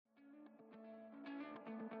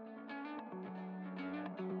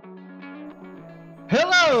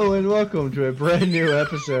Hello and welcome to a brand new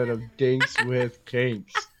episode of Dinks with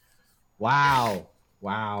Kinks. Wow.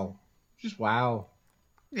 Just wow.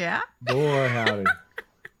 Yeah? Boy, howdy.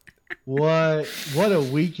 What a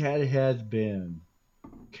week it has been.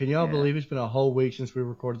 Can y'all believe it's been a whole week since we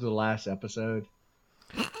recorded the last episode?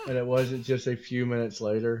 And it wasn't just a few minutes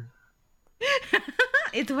later.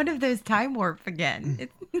 It's one of those time warp again.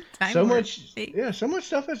 It's time So warp. much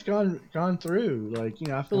stuff has gone through. I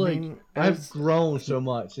feel like I've grown so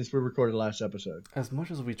much since we recorded the last episode. As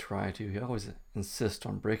much as we try to, he always insists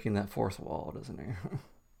on breaking that fourth wall, doesn't he?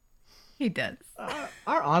 He does.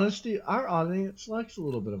 Our audience likes a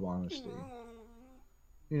little bit of honesty.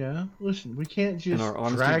 Listen, we can't just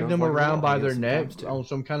drag them around by their neck on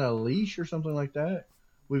some kind of leash or something like that.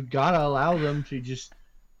 We've got to allow them to just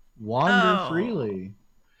wander freely.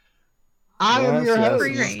 I am your host.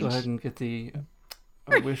 Let's go ahead and get the...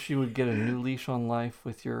 I wish you would get a new leash on life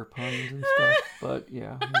with your puns and stuff, but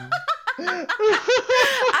yeah. I can't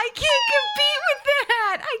compete with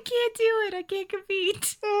that. I can't do it. I can't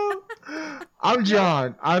compete. I'm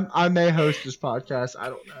John. I may host this podcast. I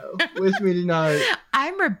don't know. With me tonight.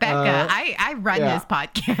 I'm Rebecca. I run this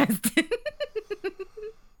podcast.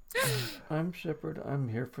 I'm Shepard. I'm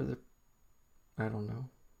here for the... I don't know.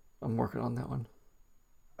 I'm working on that one.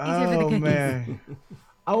 Oh, man.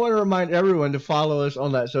 I want to remind everyone to follow us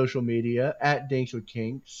on that social media at Dinks with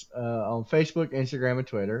Kinks on Facebook, Instagram, and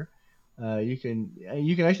Twitter. You can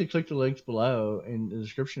actually click the links below in the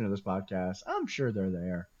description of this podcast. I'm sure they're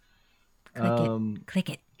there. Click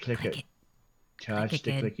it. Touch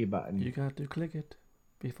the clicky button. You got to click it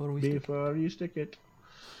before you stick it.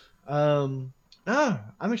 I'm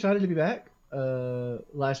excited to be back.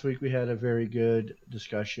 Last week we had a very good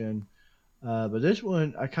discussion. But this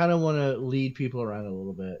one, I kind of want to lead people around a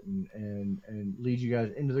little bit and lead you guys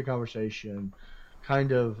into the conversation,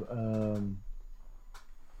 kind of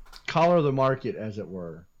collar the market, as it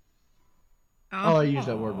were. Oh, I used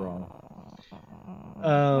that word wrong.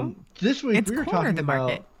 This week we were talking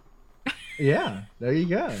about... Yeah, there you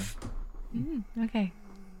go. Okay.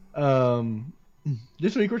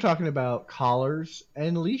 This week we're talking about collars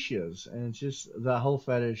and leashes, and it's just the whole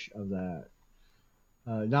fetish of that.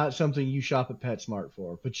 Not something you shop at PetSmart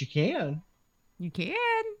for, but you can. You can.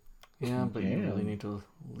 Yeah, but you really need to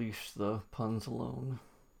leash the puns alone.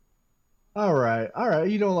 All right.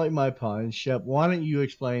 You don't like my puns, Shep. Why don't you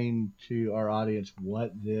explain to our audience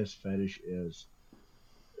what this fetish is?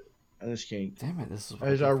 And this kink. Damn it! This is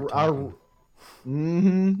what our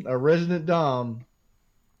resident dom.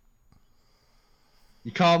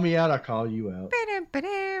 You call me out, I call you out.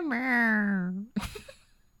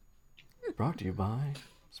 Brought to you by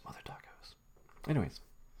Smothered Tacos. Anyways.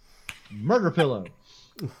 Murder Pillow.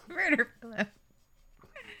 Murder Pillow.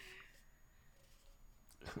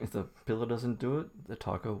 If the pillow doesn't do it, the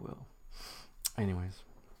taco will. Anyways.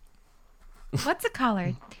 What's a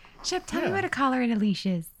collar? Shep, tell me what a collar and a leash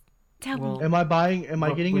is. Tell me. Am I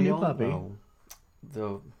getting a new puppy?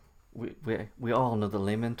 We all know the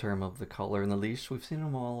layman term of the collar and the leash. We've seen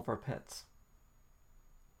them on all of our pets.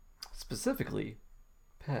 Specifically,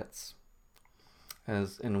 pets.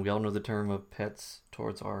 And we all know the term of pets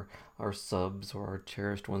towards our subs or our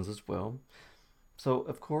cherished ones as well. So,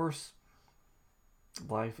 of course,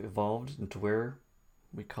 life evolved into where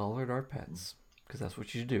we collared our pets. Because that's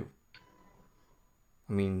what you do.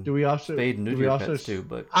 I mean, spade and neuter your pets too,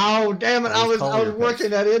 but... Oh, damn it, I was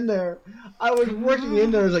working that in there. I was working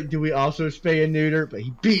in there. I was like, do we also spay and neuter? But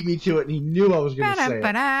he beat me to it, and he knew I was going to say it.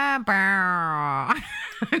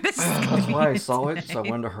 That's why I saw it, so I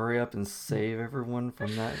wanted to hurry up and save everyone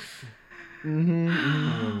from that.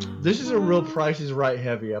 This is a real Price is Right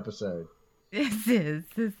heavy episode. This is.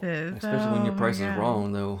 Especially when your price is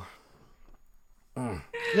wrong, though.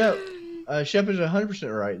 No, Shep is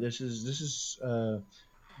 100% right.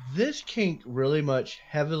 This kink really much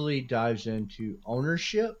heavily dives into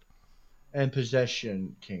ownership and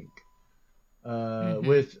possession kink.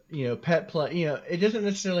 With pet play, it doesn't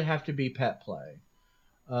necessarily have to be pet play,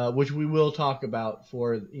 which we will talk about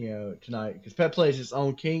for tonight, because pet play is its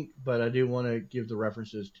own kink, but I do want to give the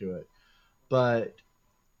references to it. But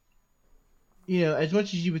as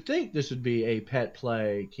much as you would think this would be a pet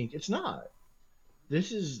play kink, it's not.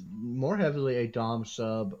 This is more heavily a dom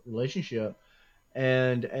sub relationship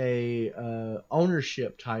and a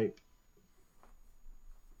ownership type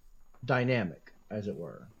dynamic, as it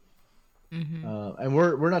were. And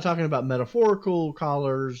we're not talking about metaphorical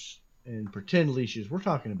collars and pretend leashes. We're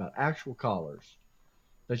talking about actual collars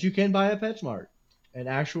that you can buy at PetSmart, and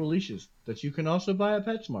actual leashes that you can also buy at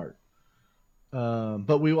PetSmart.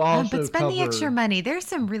 But we will also but spend cover. the extra money. There's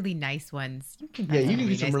some really nice ones. You can buy Yeah, you some can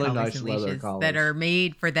really get some really collars nice and leather leashes collars. that are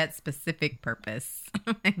made for that specific purpose.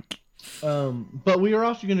 But we are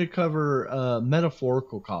also going to cover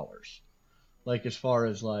metaphorical collars, like as far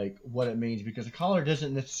as like what it means, because a collar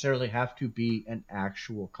doesn't necessarily have to be an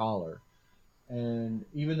actual collar. And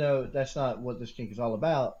even though that's not what this kink is all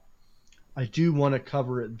about, I do want to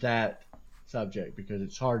cover that subject because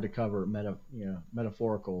it's hard to cover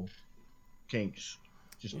metaphorical kinks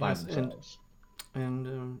just by themselves.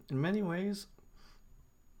 And in many ways,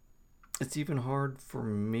 it's even hard for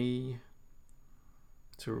me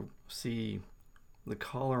to see the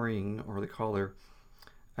collaring or the collar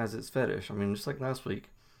as its fetish. I mean, just like last week,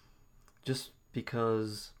 just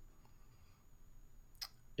because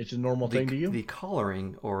it's a normal thing to you. The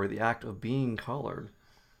collaring or the act of being collared,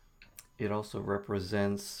 it also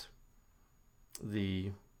represents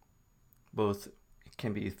both. It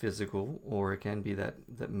can be physical or it can be that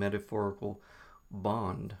metaphorical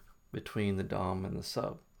bond between the dom and the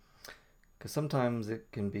sub. Because sometimes it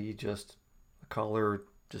can be just a collar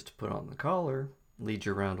just to put on the collar, lead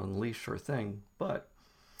you around on the leash, sure thing. But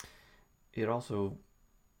it also,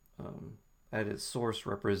 at its source,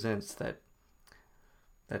 represents that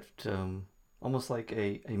almost like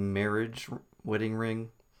a marriage wedding ring.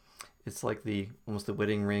 It's like almost the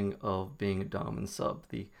wedding ring of being a dom and sub,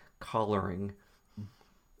 the collaring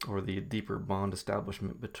or the deeper bond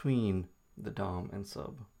establishment between the dom and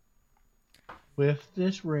sub. With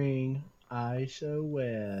this ring, I so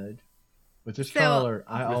wed. With this collar,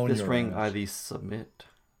 I own With this ring, ass. I thee submit.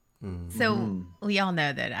 So we all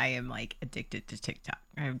know that I am like addicted to TikTok.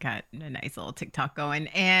 I've got a nice little TikTok going,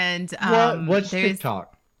 and what's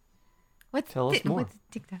TikTok? Tell us more. What's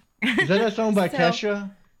TikTok? Is that song by Kesha?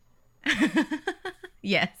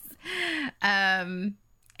 Yes.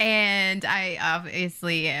 And I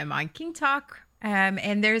obviously am on King Talk.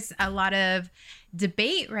 And there's a lot of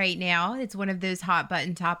debate right now. It's one of those hot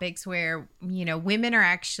button topics where, women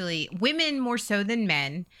more so than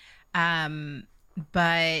men.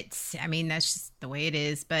 But I mean, that's just the way it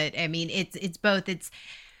is. But I mean, it's both. It's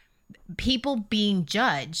people being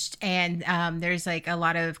judged, and there's like a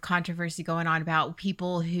lot of controversy going on about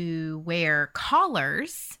people who wear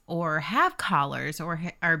collars or have collars or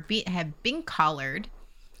have been collared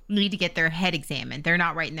need to get their head examined. They're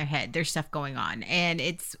not right in their head. There's stuff going on, and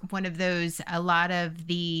it's one of those. A lot of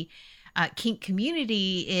the kink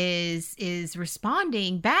community is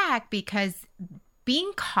responding back because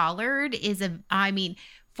being collared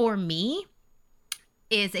for me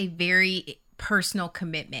is a very personal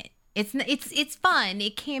commitment. It's fun.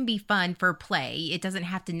 It can be fun for play. It doesn't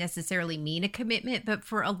have to necessarily mean a commitment, but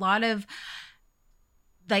for a lot of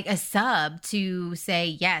like a sub to say,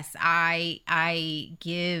 yes, I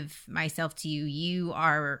give myself to you.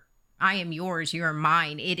 I am yours. You are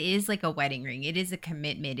mine. It is like a wedding ring. It is a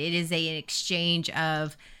commitment. It is an exchange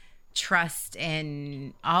of trust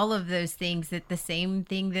and all of those things, that the same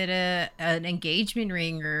thing that an engagement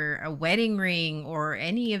ring or a wedding ring or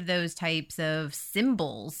any of those types of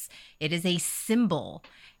symbols, it is a symbol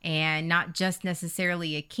and not just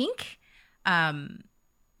necessarily a kink.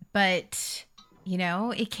 But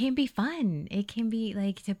it can be fun. It can be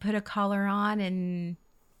like to put a collar on, and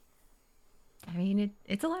I mean,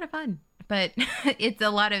 it's a lot of fun, but there's a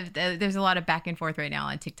lot of back and forth right now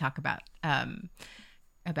on TikTok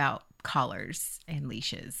about collars and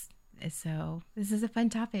leashes. So this is a fun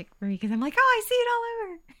topic for me because I'm like, I see it all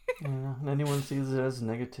over. Yeah, and anyone sees it as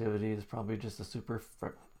negativity is probably just a super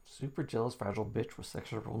jealous, fragile bitch with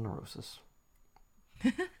sexual neurosis.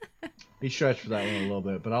 He stretched for that one a little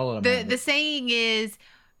bit, but I'll let him. The saying is,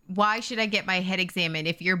 why should I get my head examined?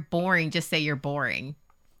 If you're boring, just say you're boring.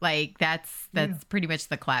 Like that's pretty much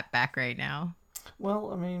the clap back right now.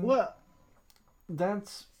 Well, I mean,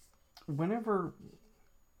 that's whenever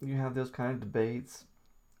you have those kind of debates,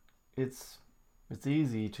 it's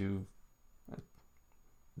easy to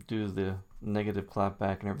do the negative clap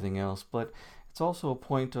back and everything else, but it's also a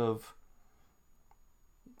point of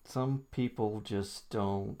some people just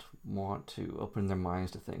don't want to open their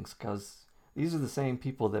minds to things, because these are the same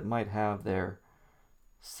people that might have their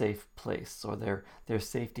safe place or their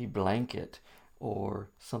safety blanket or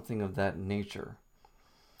something of that nature.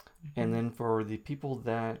 Mm-hmm. And then for the people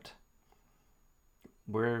that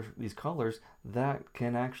wear these collars, that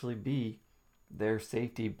can actually be their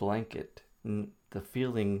safety blanket. The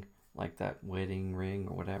feeling like that wedding ring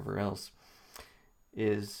or whatever else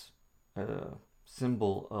is a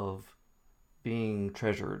symbol of being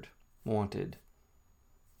treasured, wanted,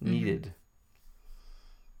 needed. Mm-hmm.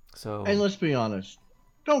 So, and let's be honest,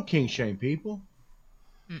 don't kink shame people.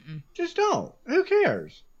 Just don't. Who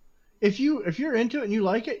cares? if you're into it and you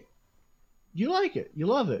like it, you like it. You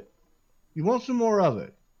love it. You want some more of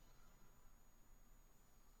it.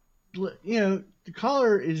 You know, the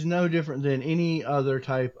collar is no different than any other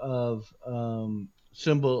type of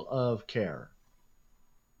symbol of care.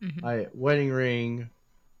 Wedding ring,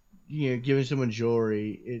 you know, giving someone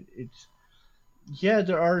jewelry. It's yeah,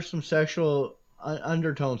 there are some sexual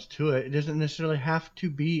undertones to it. It doesn't necessarily have to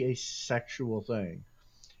be a sexual thing.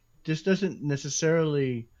 This doesn't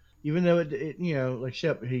necessarily, even though it you know, like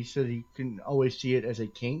Shep, he said he can always see it as a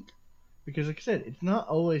kink, because like I said, it's not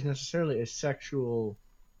always necessarily a sexual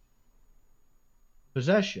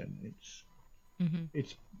possession.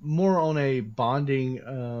 It's more on a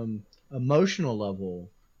bonding, emotional level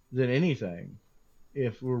than anything.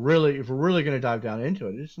 If we're really going to dive down into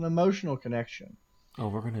it, it's an emotional connection. Oh,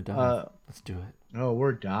 we're gonna dive. Let's do it. Oh,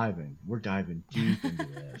 we're diving deep into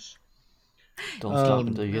this. Don't stop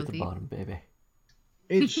until you hit the bottom, baby.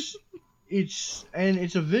 It's it's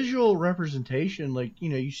a visual representation. Like, you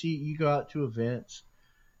know, you go out to events,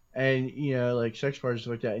 and you know, like sex parties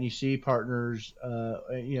like that, and you see partners,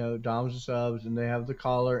 you know, doms and subs, and they have the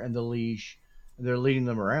collar and the leash, and they're leading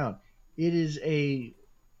them around. It's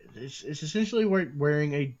essentially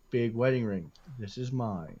wearing a big wedding ring. This is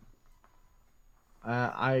mine.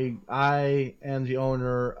 I am the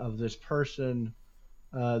owner of this person.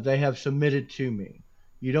 They have submitted to me.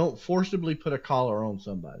 You don't forcibly put a collar on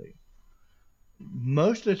somebody.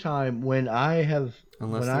 Most of the time, when I've met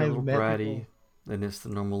bratty, people, then it's the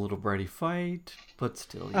normal little bratty fight. But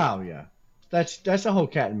still, yeah. Oh yeah, that's a whole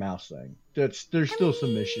cat and mouse thing. There's still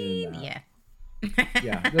submission in that. Yeah.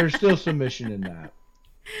 Yeah, there's still submission in that.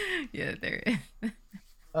 Yeah, there is.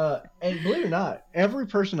 And believe it or not, every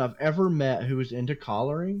person I've ever met who was into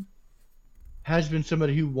collaring has been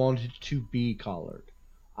somebody who wanted to be collared.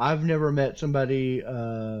 I've never met somebody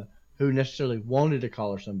who necessarily wanted to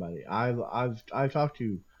collar somebody. I've talked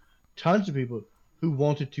to tons of people who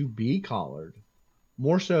wanted to be collared,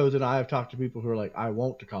 more so than I have talked to people who are like, I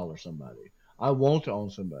want to collar somebody. I want to own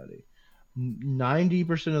somebody.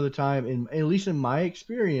 90% of the time, at least in my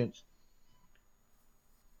experience,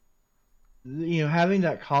 you know, having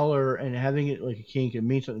that collar and having it like a kink, it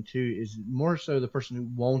means something too, is more so the person who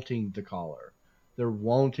wanting the collar. They're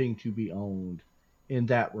wanting to be owned in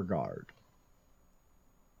that regard.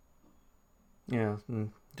 Yeah,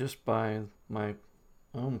 just by my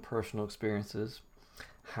own personal experiences,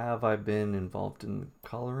 have I been involved in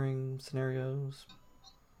collaring scenarios?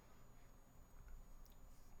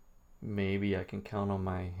 Maybe I can count on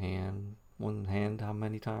one hand how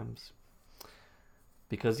many times.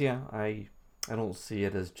 Because yeah, I don't see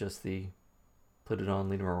it as just the put it on,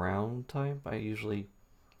 lead them around type. I usually,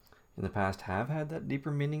 in the past, have had that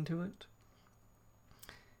deeper meaning to it.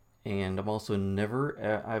 And I'm also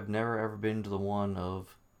I've never ever been to the one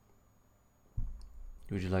of,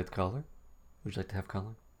 would you like the collar? Would you like to have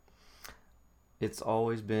collar? It's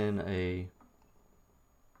always been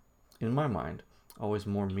in my mind, always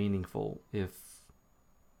more meaningful if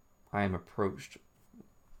I am approached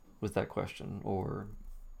with that question, or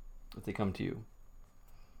if they come to you.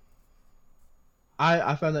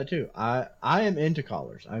 I found that too. I am into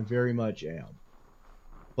collars. I very much am.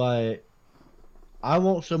 But I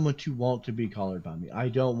want someone to want to be collared by me. I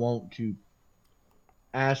don't want to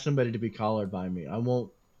ask somebody to be collared by me. I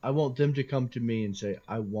want them to come to me and say,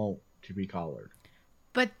 I want to be collared.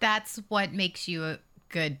 But that's what makes you a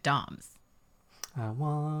good doms. I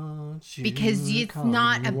want you because it's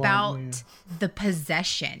not about the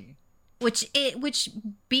possession, which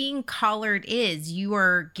being collared is. You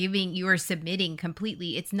are submitting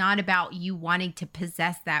completely. It's not about you wanting to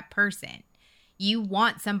possess that person. You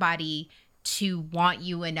want somebody to want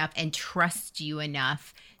you enough and trust you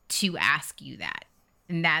enough to ask you that.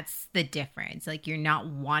 And that's the difference. Like, you're not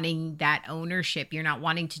wanting that ownership. You're not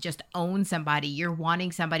wanting to just own somebody. You're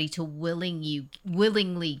wanting somebody to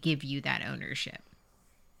willingly give you that ownership.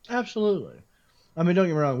 Absolutely. I mean, don't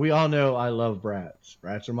get me wrong. We all know I love brats.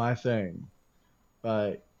 Brats are my thing.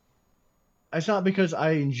 But it's not because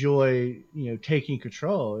I enjoy, taking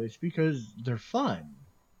control. It's because they're fun.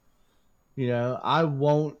 I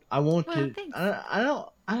want to. Thanks. I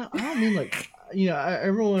don't mean like.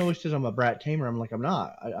 Everyone always says I'm a brat tamer. I'm like, I'm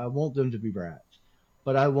not. I want them to be brats,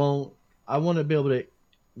 but I want to be able to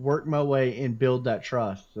work my way and build that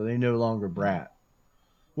trust so they no longer brat.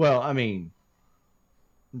 Well, I mean,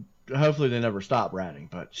 hopefully they never stop ratting,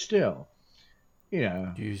 but still,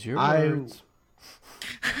 use your words.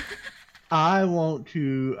 I want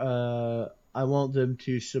them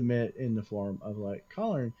to submit in the form of like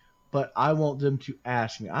collaring, but I want them to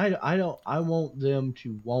ask me. I want them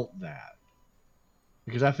to want that.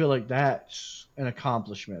 because I feel like that's an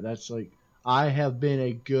accomplishment. That's like I have been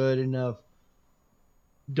a good enough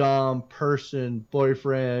dom person,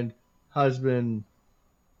 boyfriend, husband,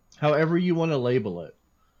 however you want to label it,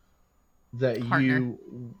 that Partner.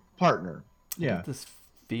 you partner. I Yeah. get this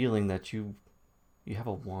feeling that you have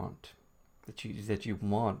a want, that you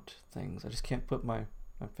want things. I just can't put my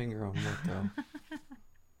finger on what though.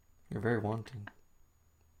 You're very wanting.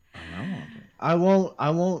 I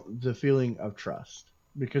want the feeling of trust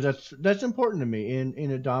because that's important to me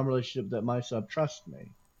in a dom relationship that my sub trusts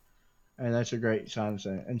me, and that's a great sign of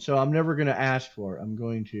saying. And so I'm never going to ask for it. I'm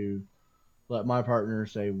going to let my partner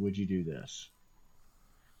say, "Would you do this?"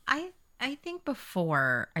 I think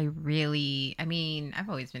before I mean, I've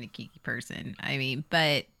always been a kinky person. I mean,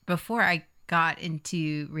 but before I got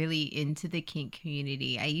really into the kink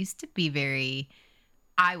community, I used to be very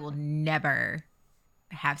I will never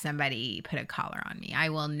have somebody put a collar on me. I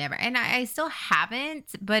will never. And I still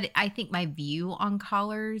haven't, but I think my view on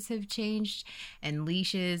collars have changed and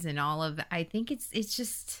leashes and all of that. I think it's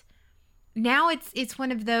just now it's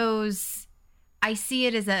one of those I see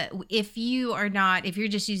it as if you're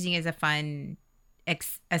just using it as a fun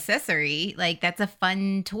accessory, like that's a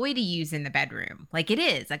fun toy to use in the bedroom. Like it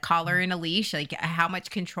is a collar and a leash. Like how much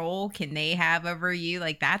control can they have over you?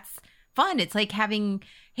 Like that's fun. It's like having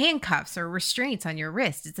handcuffs or restraints on your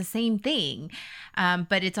wrist. It's the same thing.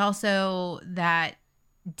 But it's also that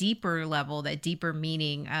deeper level, that deeper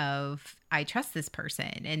meaning of I trust this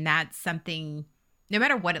person. And that's something no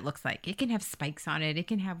matter what it looks like. It can have spikes on it. It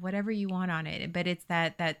can have whatever you want on it. But it's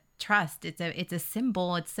that trust. It's a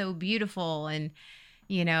symbol. It's so beautiful. And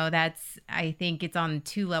that's I think it's on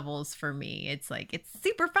two levels for me. It's like it's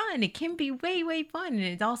super fun. It can be way, way fun. And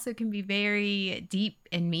it also can be very deep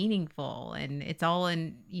and meaningful. And it's all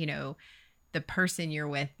in, the person you're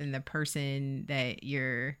with and the person that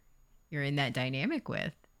you're in that dynamic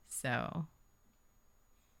with. So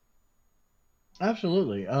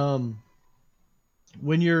Absolutely.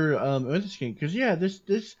 When you're with this kink, because yeah,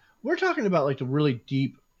 this we're talking about like the really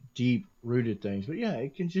deep rooted things, but yeah,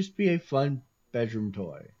 it can just be a fun bedroom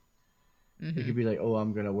toy. It could be like, oh,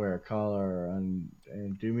 I'm gonna wear a collar and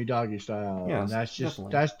do me doggy style, Yeah, and that's just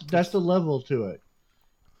definitely. that's the level to it.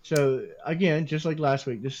 So again, just like last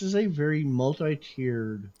week, this is a very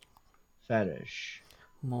multi-tiered fetish.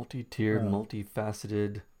 Multi-tiered, Uh,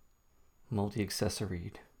 multifaceted,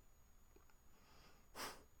 multi-accessoried.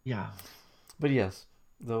 yeah, But yes,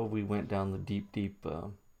 though we went down the deep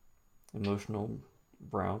emotional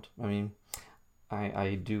route. I mean,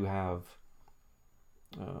 I do have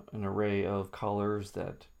an array of colors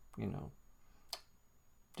that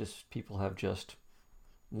just people have just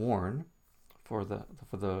worn for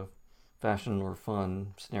the fashion or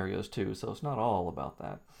fun scenarios too. So it's not all about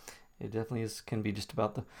that. It definitely can be just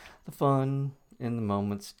about the fun in the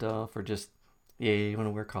moment stuff, or just you want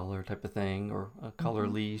to wear collar type of thing, or a collar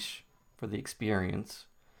leash for the experience.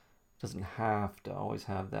 It doesn't have to always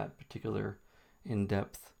have that particular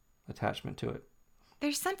in-depth attachment to it.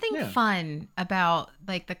 there's something yeah, fun about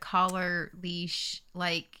like the collar leash,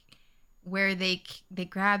 like where they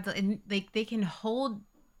grab and like they can hold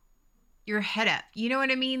your head up. You know what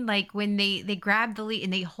I mean? Like when they grab the lead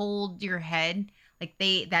and they hold your head, like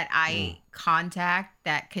that Mm. eye contact,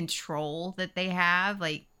 that control that they have,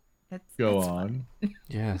 like go that's on.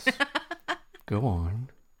 Yes. Go on.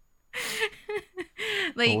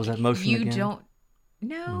 What was like that motion you again? don't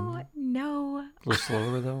no. A little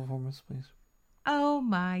slower though for us, please. Oh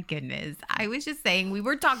my goodness. I was just saying we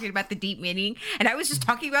were talking about the deep meaning and I was just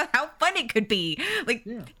talking about how fun it could be. Like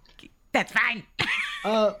Yeah. that's fine.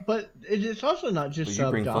 But it's also not just But you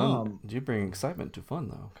sub bring fun. dom. You bring excitement to fun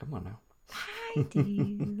though. Come on now. I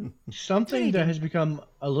do. Something I that do. has become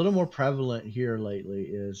a little more prevalent here lately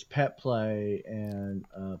is pet play and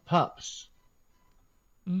pups.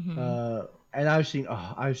 Mm-hmm. Uh, and I've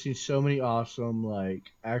seen so many awesome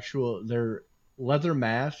like actual they're leather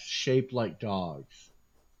masks shaped like dogs,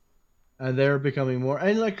 and they're becoming more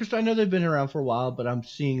and like because I know they've been around for a while, but I'm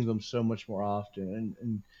seeing them so much more often,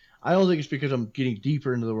 and I don't think it's because I'm getting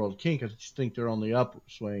deeper into the world of kink. I just think they're on the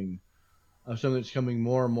upswing of something that's becoming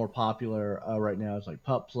more and more popular right now. It's like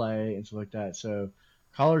pup play and stuff like that. So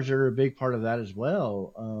collars are a big part of that as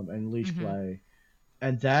well, and leash Mm-hmm. play,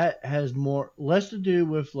 and that has more less to do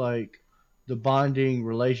with like the bonding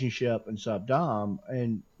relationship and sub dom,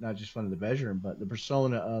 and not just fun in the bedroom, but the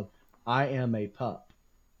persona of I am a pup.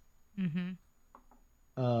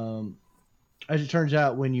 Mm-hmm. Um, as it turns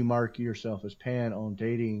out, when you mark yourself as pan on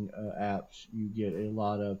dating apps, you get a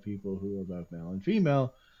lot of people who are both male and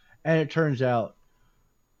female, and it turns out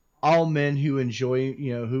all men who enjoy,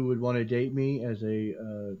 who would want to date me as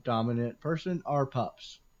a dominant person are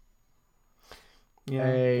pups. Yeah.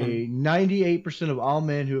 A 98% of all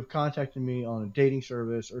men who have contacted me on a dating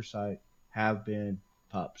service or site have been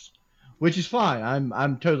pups, which is fine.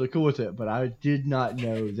 I'm totally cool with it, but I did not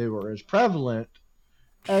know they were as prevalent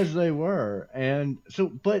as they were. And so,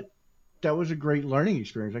 but that was a great learning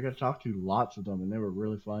experience. I got to talk to lots of them, and they were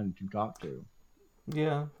really fun to talk to.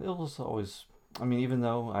 Yeah, it was always. I mean, even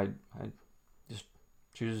though I just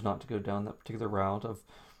choose not to go down that particular route, I've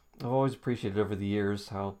always appreciated over the years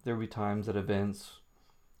how there would be times at events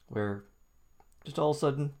where just all of a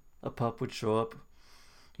sudden a pup would show up.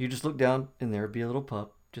 You just look down, and there would be a little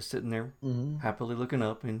pup just sitting there, happily looking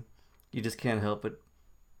up, and you just can't help but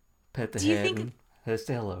pet the head and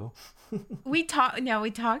say hello. We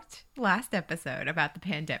talked last episode about the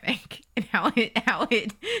pandemic and how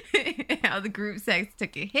the group sex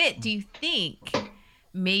took a hit. Do you think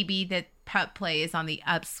maybe that pup play is on the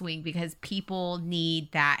upswing because people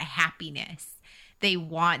need that happiness? They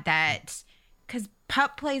want that, because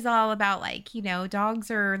pup play is all about, like,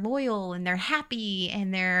 dogs are loyal and they're happy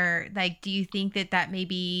and they're like. Do you think that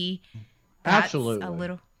maybe that's absolutely a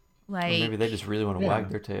little Or like maybe they just really want to wag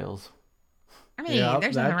their tails. I mean,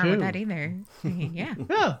 there's nothing wrong with that either. Yeah.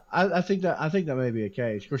 Yeah, I think that may be a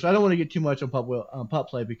case. Of course, I don't want to get too much on pup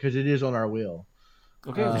play because it is on our wheel.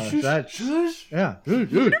 Okay, shush. Yeah.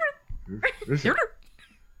 Sure.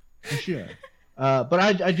 But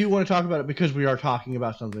I do want to talk about it because we are talking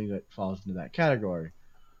about something that falls into that category.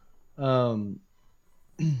 And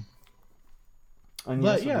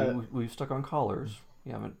but yes, we've stuck on collars.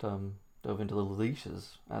 We haven't dove into the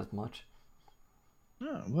leashes as much.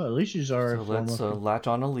 Oh, well, leashes are. So let's latch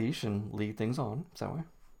on a leash and lead things on. Is that way?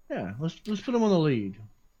 Yeah, let's put them on the lead.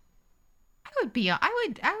 I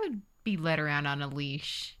would be led around on a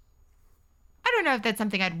leash. I don't know if that's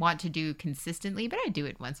something I'd want to do consistently, but I'd do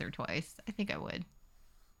it once or twice. I think I would.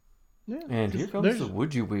 Yeah, and here comes the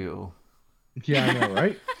would you wheel. Yeah, I know,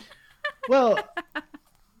 right? Well,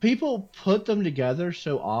 people put them together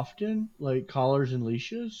so often, like collars and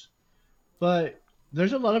leashes, but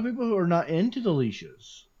there's a lot of people who are not into the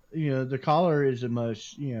leashes. The collar is a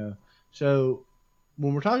must. So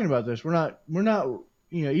when we're talking about this, we're not.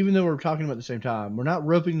 Even though we're talking about it at the same time, we're not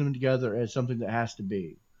roping them together as something that has to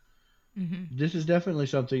be. Mm-hmm. This is definitely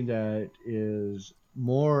something that is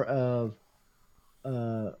more of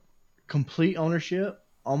complete ownership,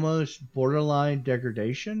 almost borderline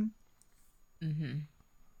degradation. Mm-hmm.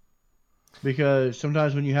 Because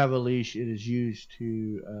sometimes when you have a leash, it is used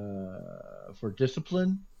for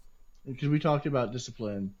discipline. Because we talked about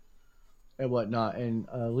discipline and whatnot, and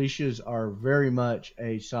leashes are very much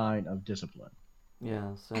a sign of discipline.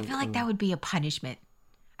 Yes. I feel like that would be a punishment.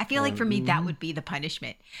 I feel like for me, that would be the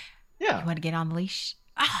punishment. Yeah. You want to get on the leash?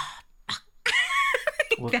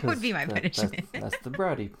 That would be my punishment. That's the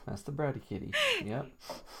bratty kitty. Yep.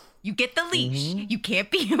 You get the leash. You can't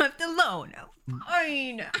be left alone.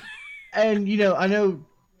 Fine. And I know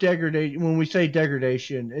degradation. When we say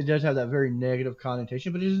degradation, it does have that very negative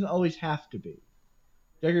connotation, but it doesn't always have to be.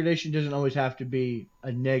 Degradation doesn't always have to be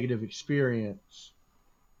a negative experience.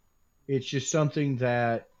 It's just something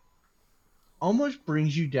that almost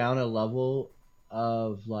brings you down a level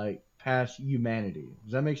of like past humanity.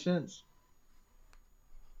 Does that make sense?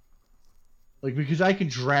 Like, because I can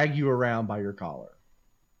drag you around by your collar,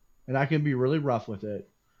 and I can be really rough with it,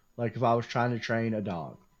 like if I was trying to train a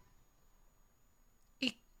dog.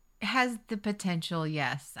 It has the potential,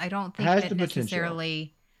 yes. I don't think that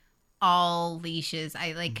necessarily all leashes.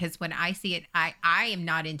 Because when I see it, I am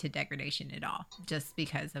not into degradation at all, just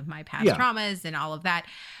because of my past traumas and all of that.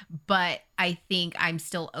 But I think I'm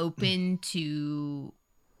still open to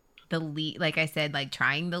the like I said, like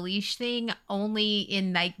trying the leash thing only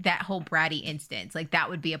in like that whole bratty instance. Like that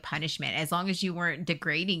would be a punishment as long as you weren't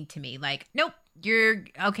degrading to me. Like, nope, you're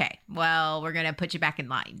okay. Well, we're gonna put you back in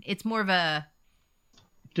line. It's more of a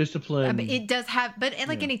discipline. It does have, but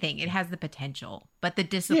like anything, it has the potential, but the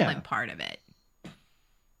discipline part of it.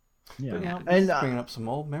 Yeah, but now and bringing up some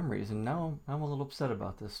old memories, and now I'm a little upset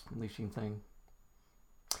about this leashing thing.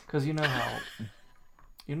 Because you know how,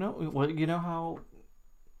 how.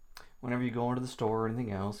 Whenever you go into the store or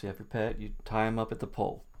anything else, you have your pet, you tie him up at the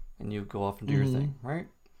pole, and you go off and do your thing, right?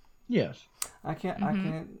 Yes. I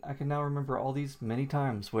can now remember all these many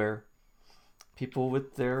times where people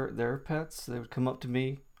with their pets, they would come up to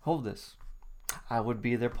me, hold this. I would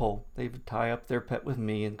be their pole. They would tie up their pet with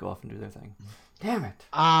me and go off and do their thing. Damn it.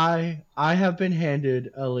 I have been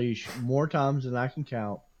handed a leash more times than I can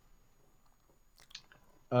count.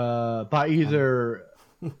 By either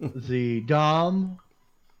the Dom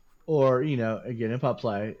or, again, in pup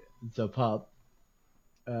play, the pup,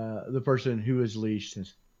 the person who is leashed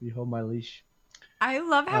says, "You hold my leash." I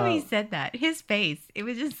love how he Uh, said that. His face. It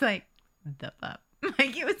was just like the pup.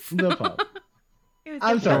 Like it was so, The pup. It was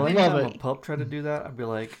I'm so sorry, Well, love anytime it. a pup try to do that, I'd be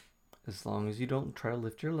like, as long as you don't try to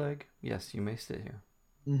lift your leg, yes, you may stay here.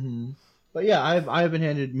 But yeah, I've been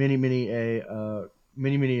handed many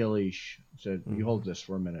a leash. Said, "You hold this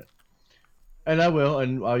for a minute," and I will,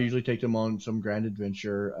 and I'll usually take them on some grand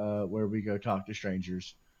adventure where we go talk to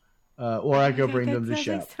strangers, or Oh I my go God, bring that them to sounds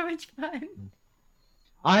like Shep. so much fun.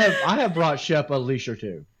 I have brought Shep a leash or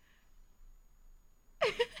two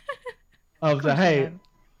of Of the course you hey, have.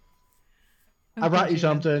 Of I brought course you you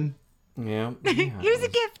have. something. Yeah. Here's a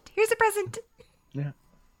gift. Here's a present. Yeah,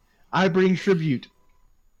 I bring tribute.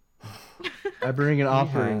 I bring an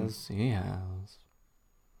offering. He has.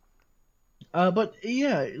 But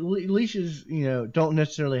yeah, leashes, don't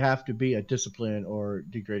necessarily have to be a discipline or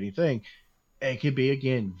degrading thing. It could be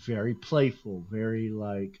again very playful, very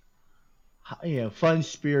like, fun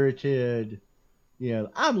spirited.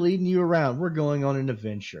 I'm leading you around. We're going on an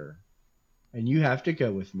adventure, and you have to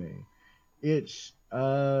go with me. It's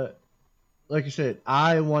like I said,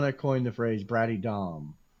 I want to coin the phrase "bratty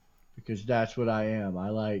dom" because that's what I am. I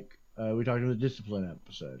like. We talked in the discipline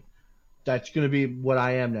episode. That's going to be what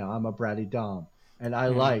I am now. I'm a bratty dom, and I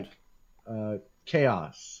And like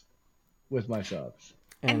chaos with my subs.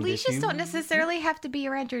 And and if leashes you don't necessarily have to be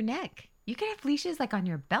around your neck. You can have leashes like on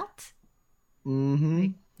your belt. Mm-hmm.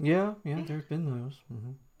 Like, yeah, there's been those.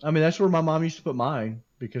 I mean, that's where my mom used to put mine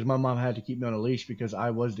because my mom had to keep me on a leash because I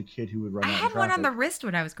was the kid who would run I out in had one on traffic. the wrist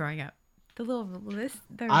when I was growing up. The little wrist.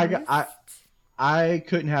 The I wrist. got I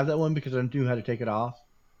couldn't have that one because I knew how to take it off.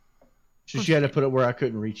 So Of she had to course put it where I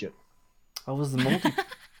couldn't reach it. I was the multi.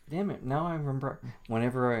 Damn it! Now I remember.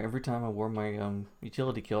 Every time I wore my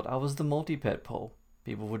utility kilt, I was the multi-pet pole.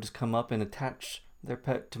 People would just come up and attach their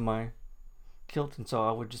pet to my kilt, and so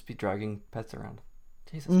I would just be dragging pets around.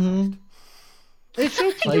 Jesus Christ! It's so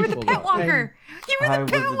you playful. were the pet though. walker. You were I the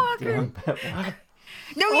was pet the walker. damn pet walker.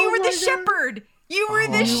 No, Oh you were my the God. shepherd. You were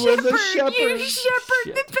the You were the shepherd. You shepherd.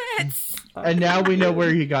 shepherd the Shit. pets. And now we know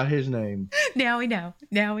where he got his name. Now we know.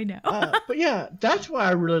 Now we know. But yeah, that's why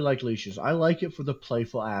I really like leashes. I like it for the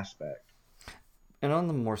playful aspect. And on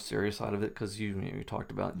the more serious side of it, because you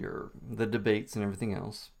talked about the debates and everything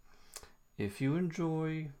else, if you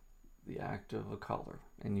enjoy the act of a collar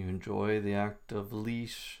and you enjoy the act of a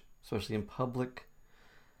leash, especially in public,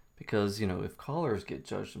 because if collars get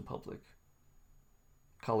judged in public,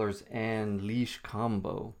 collars and leash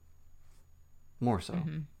combo, more so.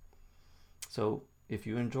 Mm-hmm. So if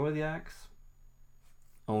you enjoy the acts,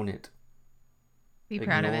 own it. Be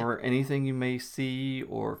proud of it. Ignore anything you may see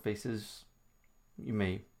or faces you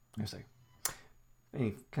may,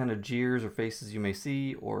 any kind of jeers or faces you may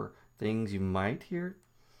see or things you might hear.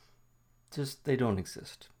 Just, they don't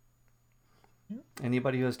exist. Yeah.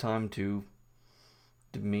 Anybody who has time to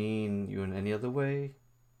demean you in any other way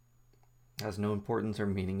has no importance or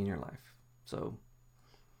meaning in your life. So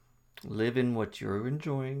live in what you're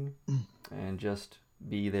enjoying and just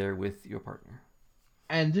be there with your partner.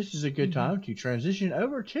 And this is a good time to transition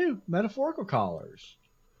over to metaphorical collars.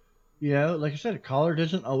 Like I said, a collar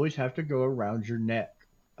doesn't always have to go around your neck.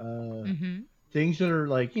 Things that are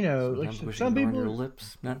like, Sometimes like wish some you could go on people. your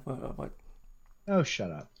lips. Not what? Oh, shut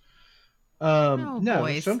up. No,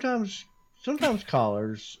 boys. sometimes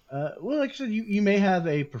collars. Well, like I said, you may have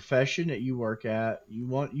a profession that you work at. You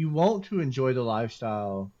want to enjoy the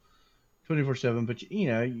lifestyle 24/7, but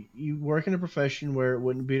you work in a profession where it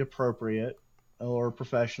wouldn't be appropriate or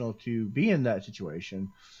professional to be in that situation,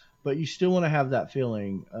 but you still want to have that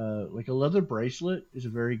feeling. Like a leather bracelet is a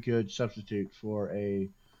very good substitute for a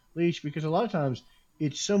leash because a lot of times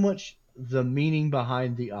it's so much the meaning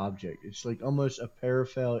behind the object. It's like almost a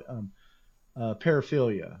paraphilia,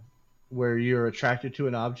 where you're attracted to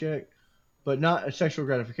an object, but not a sexual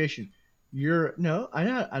gratification.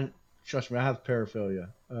 I trust me, I have paraphilia,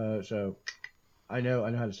 so I know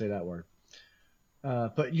how to say that word.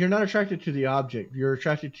 But you're not attracted to the object. You're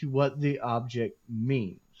attracted to what the object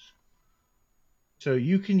means. So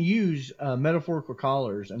you can use metaphorical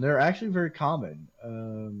collars, and they're actually very common.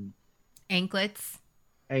 Anklets,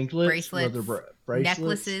 Anklets, bracelets, leather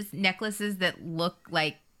bracelets, necklaces that look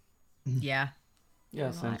like, yeah.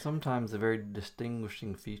 Yes, and sometimes a very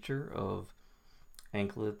distinguishing feature of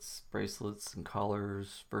anklets, bracelets, and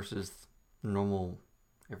collars versus normal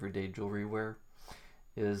everyday jewelry wear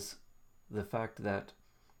is the fact that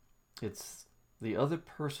it's the other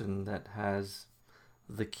person that has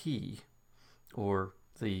the key or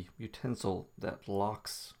the utensil that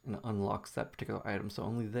locks and unlocks that particular item, so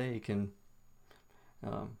only they can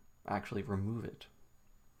actually remove it.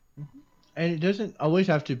 And it doesn't always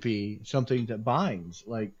have to be something that binds,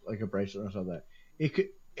 like a bracelet or something like that.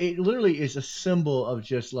 It literally is a symbol of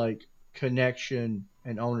just like connection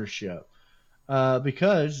and ownership.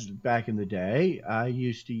 Because back in the day, I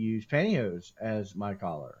used to use pantyhose as my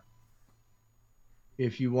collar.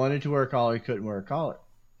 If you wanted to wear a collar, you couldn't wear a collar.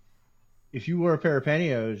 If you wore a pair of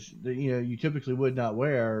pantyhose that you typically would not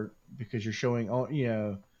wear because you're showing,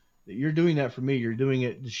 that you're doing that for me, you're doing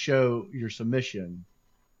it to show your submission.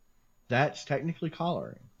 That's technically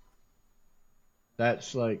collaring.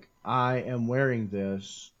 That's like, I am wearing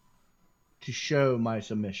this to show my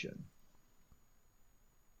submission.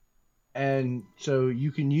 And so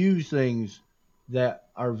you can use things that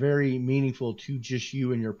are very meaningful to just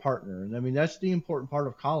you and your partner. And I mean, that's the important part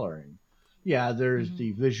of collaring. Yeah, there's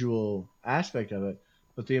the visual aspect of it,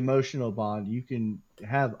 but the emotional bond, you can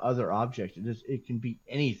have other objects. It can be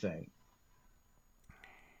anything.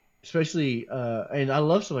 Especially, and I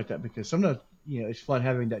love stuff like that because sometimes, it's fun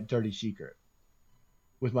having that dirty secret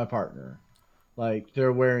with my partner. Like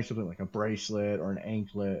they're wearing something like a bracelet or an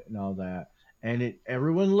anklet and all that. And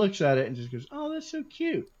everyone looks at it and just goes, "Oh, that's so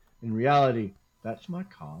cute." In reality, that's my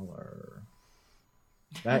collar.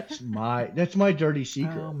 That's my dirty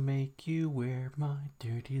secret. I'll make you wear my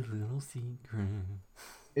dirty little secret.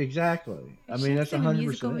 Exactly. I mean, that's Chef's in a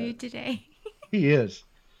musical 100%. mood today. He is.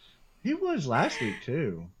 He was last week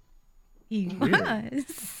too. He Weird.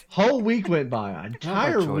 was. Whole week went by. An Not by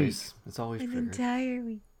entire week. choice. It's always An triggered. entire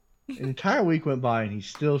week. An entire week went by and he's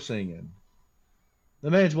still singing. The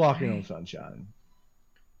man's walking on sunshine.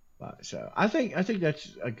 So I think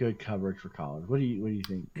that's a good coverage for college. What do you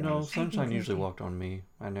think, guys? No, Sunshine so, usually too. walked on me.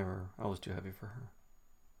 I was too heavy for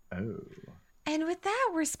her. Oh. And with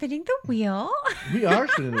that, we're spinning the wheel. We are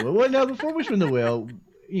spinning the wheel. Well, now before we spin the wheel,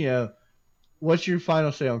 what's your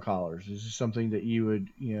final say on collars? Is this something that you would,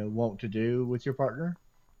 want to do with your partner?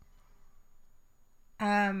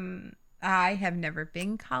 I have never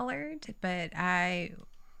been collared, but I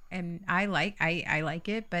like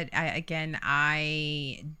it, but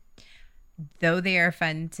though they are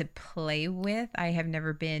fun to play with, I have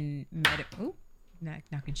never been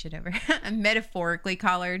knocking shit over. Metaphorically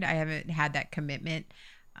collared. I haven't had that commitment.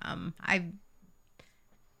 But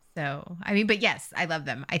yes, I love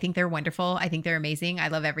them. I think they're wonderful. I think they're amazing. I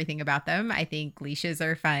love everything about them. I think leashes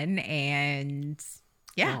are fun, and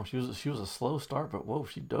yeah. Oh, she was a slow start, but whoa,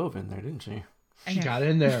 she dove in there, didn't she? She got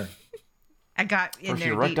in there. I got in First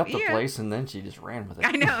there. she wrecked deep. up the Yeah. place, and then she just ran with it.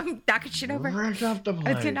 I know, knocking shit over. Wrecked up the I was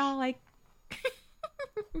place. getting all like.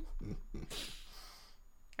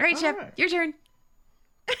 All right, Shep, right. your turn.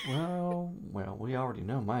 Well, we already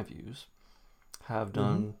know my views. Have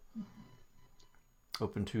done,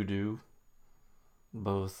 open to do,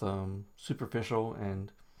 both superficial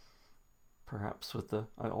and perhaps with that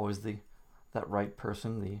right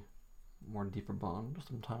person, the more deeper bond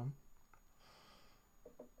sometime.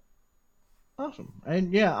 Awesome.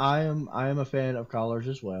 And yeah, I am a fan of collars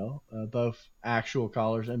as well, both actual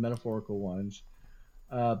collars and metaphorical ones.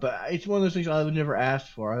 But it's one of those things I would never ask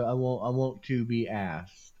for. I want to be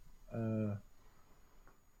asked. But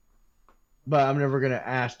I'm never gonna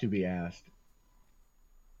ask to be asked.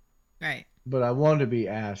 Right. But I want to be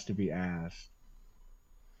asked to be asked.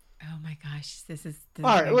 Oh my gosh, this is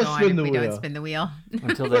All right, gonna let's go on spin if the we wheel. don't spin the wheel.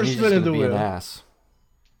 Until We're then, he's just spinning going the to be an wheel. ass.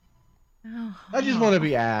 I just want to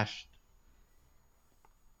be asked.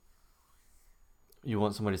 You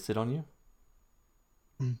want somebody to sit on you?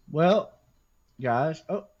 Well, guys.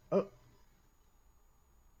 Oh.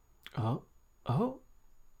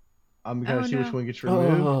 I'm gonna Oh, see which no. one gets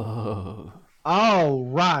removed. Oh. Oh,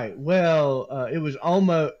 right. Well, it was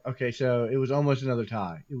almost okay. So it was almost another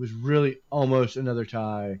tie. It was really almost another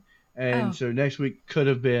tie, and Oh. so next week could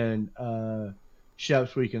have been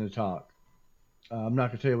Shep's week in the talk. I'm not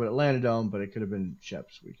gonna tell you what it landed on, but it could have been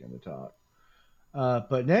Shep's week in the talk.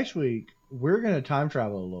 But next week we're gonna time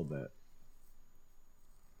travel a little bit.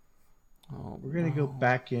 Oh, We're gonna go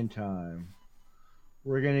back in time.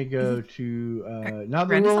 We're gonna go to not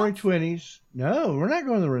the Renaissance? Roaring Twenties. No, we're not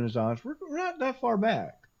going to the Renaissance. We're not that far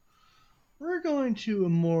back. We're going to a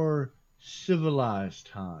more civilized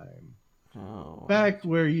time. Oh. Back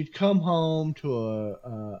where you'd come home to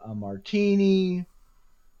a martini,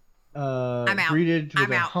 I'm out. greeted with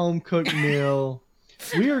I'm a out. home cooked meal.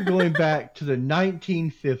 We are going back to the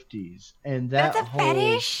 1950s, and that That's a whole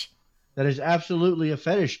fetish. that is absolutely a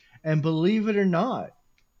fetish. And believe it or not,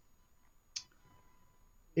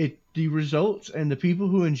 the results and the people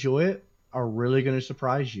who enjoy it are really going to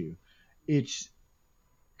surprise you. It's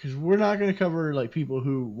because we're not going to cover like people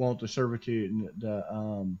who want the servitude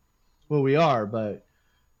and we are, but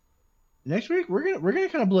next week we're gonna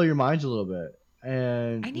kind of blow your minds a little bit.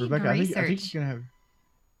 And I need Rebecca, more I think research. you're gonna have.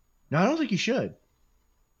 No, I don't think you should.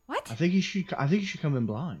 What? I think you should. I think you should come in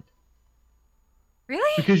blind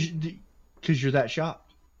Really? because you're that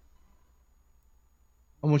shocked.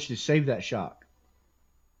 I want you to save that shock.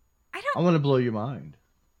 I I don't. want to blow your mind.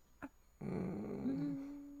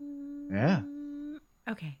 Yeah.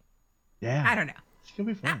 Okay. Yeah. I don't know. It's gonna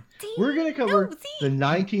be fun. See? We're gonna cover No, see? the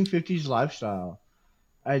 1950s lifestyle,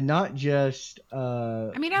 and not just.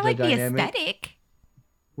 I mean, I like the aesthetic.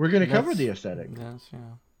 We're gonna cover the aesthetic. Yes, yeah.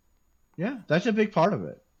 Yeah, that's a big part of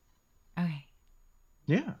it. Okay.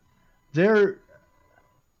 Yeah, there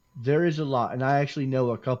is a lot, and I actually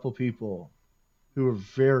know a couple people who are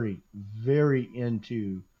very, very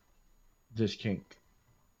into this kink,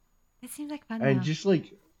 It seems like fun. and though. just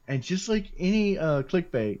like any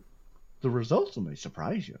clickbait, the results may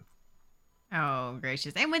surprise you. Oh,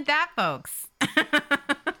 gracious. And with that, folks.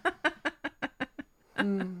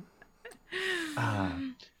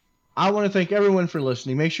 I want to thank everyone for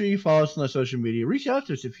listening. Make sure you follow us on social media. Reach out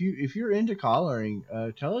to us if you're into collaring.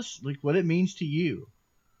 Tell us like what it means to you.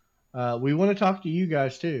 We want to talk to you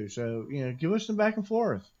guys too. So give us some back and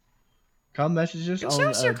forth. Come message us And on show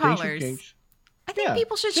us your Dinks with collars. Kinks. I think Yeah,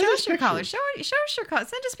 people should send show us us your pictures. collars. Show us your collars.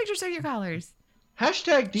 Send us pictures of your collars.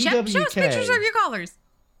 Hashtag Show us DWK. pictures of your collars.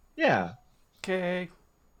 Yeah. Okay.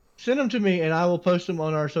 Send them to me and I will post them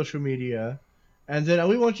on our social media. And then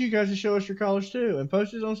we want you guys to show us your collars too and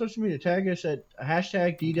post it on social media. Tag us at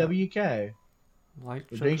hashtag DWK. Light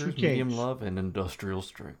The Dinks sugars, with medium Kinks. love, and industrial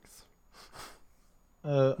strength.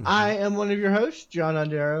 I am one of your hosts, John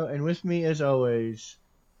Ondero, and with me, as always,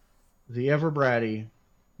 the ever bratty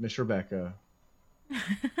Miss Rebecca,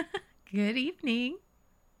 Good evening.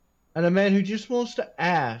 and a man who just wants to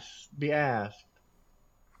be asked,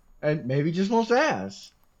 and maybe just wants to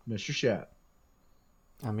ask, Mr. Shep.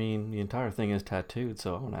 I mean, the entire thing is tattooed,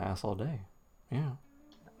 so I want to ass all day. Yeah.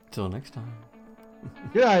 Till next time.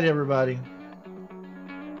 Good night, everybody.